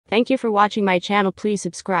Thank you for watching my channel. Please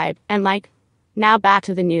subscribe and like. Now back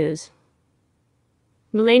to the news.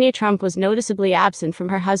 Melania Trump was noticeably absent from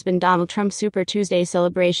her husband Donald Trump's Super Tuesday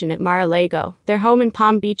celebration at Mar-a-Lago, their home in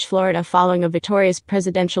Palm Beach, Florida, following a victorious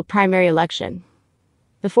presidential primary election.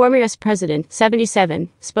 The former U.S. president, 77,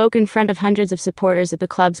 spoke in front of hundreds of supporters at the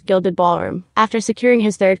club's Gilded ballroom, after securing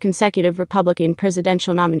his third consecutive Republican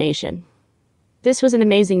presidential nomination. "This was an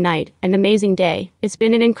amazing night, an amazing day. It's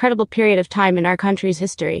been an incredible period of time in our country's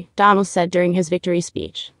history," Donald said during his victory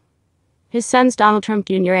speech. His sons Donald Trump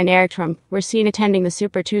Jr. and Eric Trump were seen attending the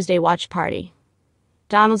Super Tuesday watch party.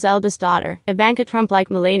 Donald's eldest daughter, Ivanka Trump, like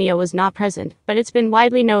Melania, was not present, but it's been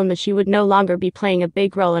widely known that she would no longer be playing a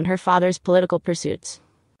big role in her father's political pursuits.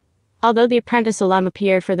 Although the Apprentice alum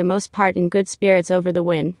appeared for the most part in good spirits over the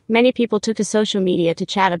win, many people took to social media to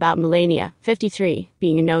chat about Melania, 53,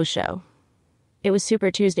 being a no-show. It was Super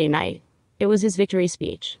Tuesday night. It was his victory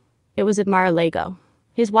speech. It was at Mar-a-Lago.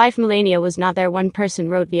 His wife Melania was not there, one person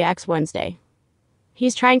wrote via X Wednesday.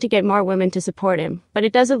 He's trying to get more women to support him, but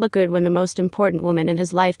it doesn't look good when the most important woman in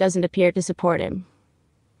his life doesn't appear to support him.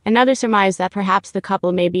 Another surmised that perhaps the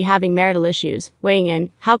couple may be having marital issues, weighing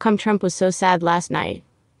in, "How come Trump was so sad last night?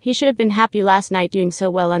 He should have been happy last night doing so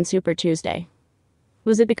well on Super Tuesday.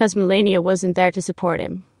 Was it because Melania wasn't there to support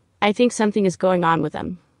him? I think something is going on with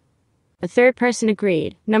him." A third person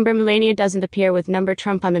agreed. "Number Melania doesn't appear with number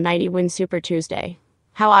Trump on the night he wins Super Tuesday.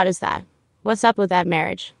 How odd is that? What's up with that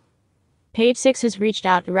marriage?" Page 6 has reached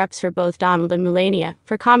out to reps for both Donald and Melania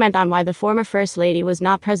for comment on why the former First Lady was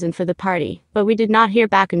not present for the party, but we did not hear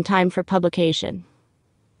back in time for publication.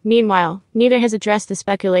 Meanwhile, neither has addressed the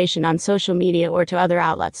speculation on social media or to other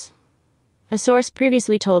outlets. A source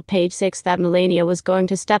previously told Page 6 that Melania was going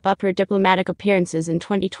to step up her diplomatic appearances in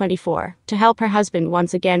 2024 to help her husband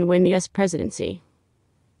once again win the U.S. presidency.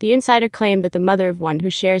 The insider claimed that the mother of one who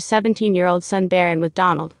shares 17-year-old son Barron with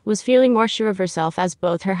Donald was feeling more sure of herself as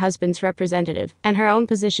both her husband's representative and her own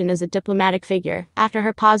position as a diplomatic figure after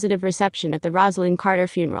her positive reception at the Rosalynn Carter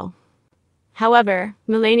funeral. However,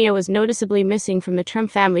 Melania was noticeably missing from the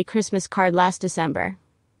Trump family Christmas card last December.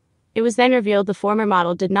 It was then revealed the former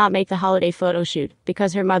model did not make the holiday photo shoot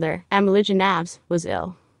because her mother, Elijah Nabs, was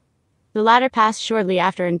ill. The latter passed shortly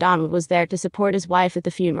after, and Donald was there to support his wife at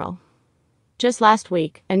the funeral. Just last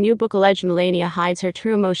week, a new book alleged Melania hides her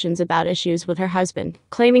true emotions about issues with her husband,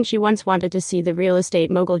 claiming she once wanted to see the real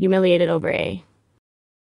estate mogul humiliated over a